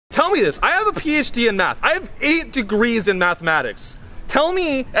Tell me this. I have a PhD in math. I have 8 degrees in mathematics. Tell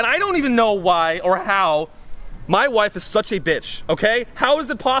me, and I don't even know why or how, my wife is such a bitch, okay? How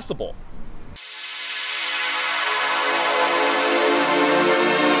is it possible?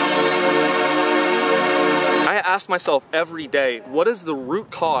 I ask myself every day, what is the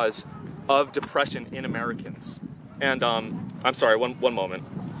root cause of depression in Americans? And I'm sorry, one moment.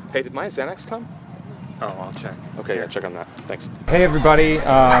 Hey, did my Xanax come? Oh, I'll check. Okay, yeah, check on that. Thanks. Hey everybody,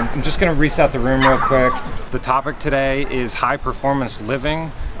 I'm just gonna reset the room real quick. The topic today is high performance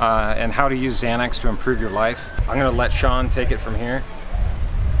living and how to use Xanax to improve your life. I'm gonna let Sean take it from here.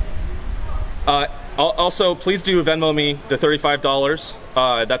 Also, please do Venmo me the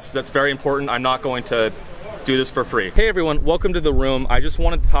 $35. That's very important. I'm not going to do this for free. Hey everyone, welcome to the room. I just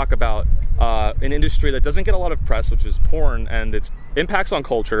wanted to talk about an industry that doesn't get a lot of press, which is porn, and its impacts on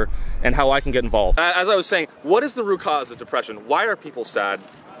culture and how I can get involved. As I was saying, what is the root cause of depression? Why are people sad?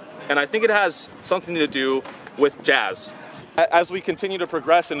 And I think it has something to do with jazz. As we continue to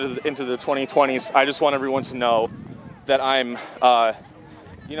progress into the 2020s, I just want everyone to know that I'm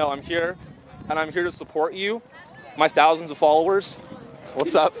here, and I'm here to support you, my thousands of followers.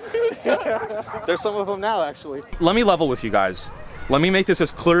 What's up? There's some of them now, actually. Let me level with you guys. Let me make this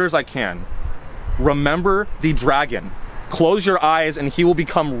as clear as I can. Remember the dragon. Close your eyes and he will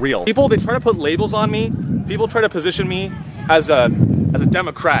become real. People, they try to put labels on me. People try to position me as a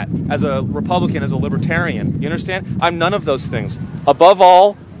Democrat, as a Republican, as a libertarian. You understand? I'm none of those things. Above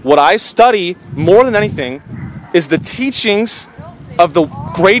all, what I study more than anything is the teachings of the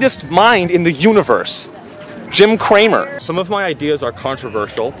greatest mind in the universe, Jim Cramer. Some of my ideas are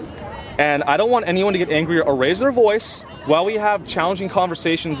controversial, and I don't want anyone to get angry or raise their voice while we have challenging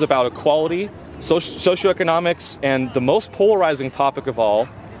conversations about equality, socioeconomics, and the most polarizing topic of all,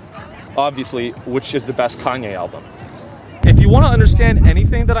 obviously, which is the best Kanye album. If you want to understand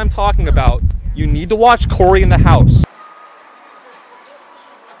anything that I'm talking about, you need to watch Corey in the House.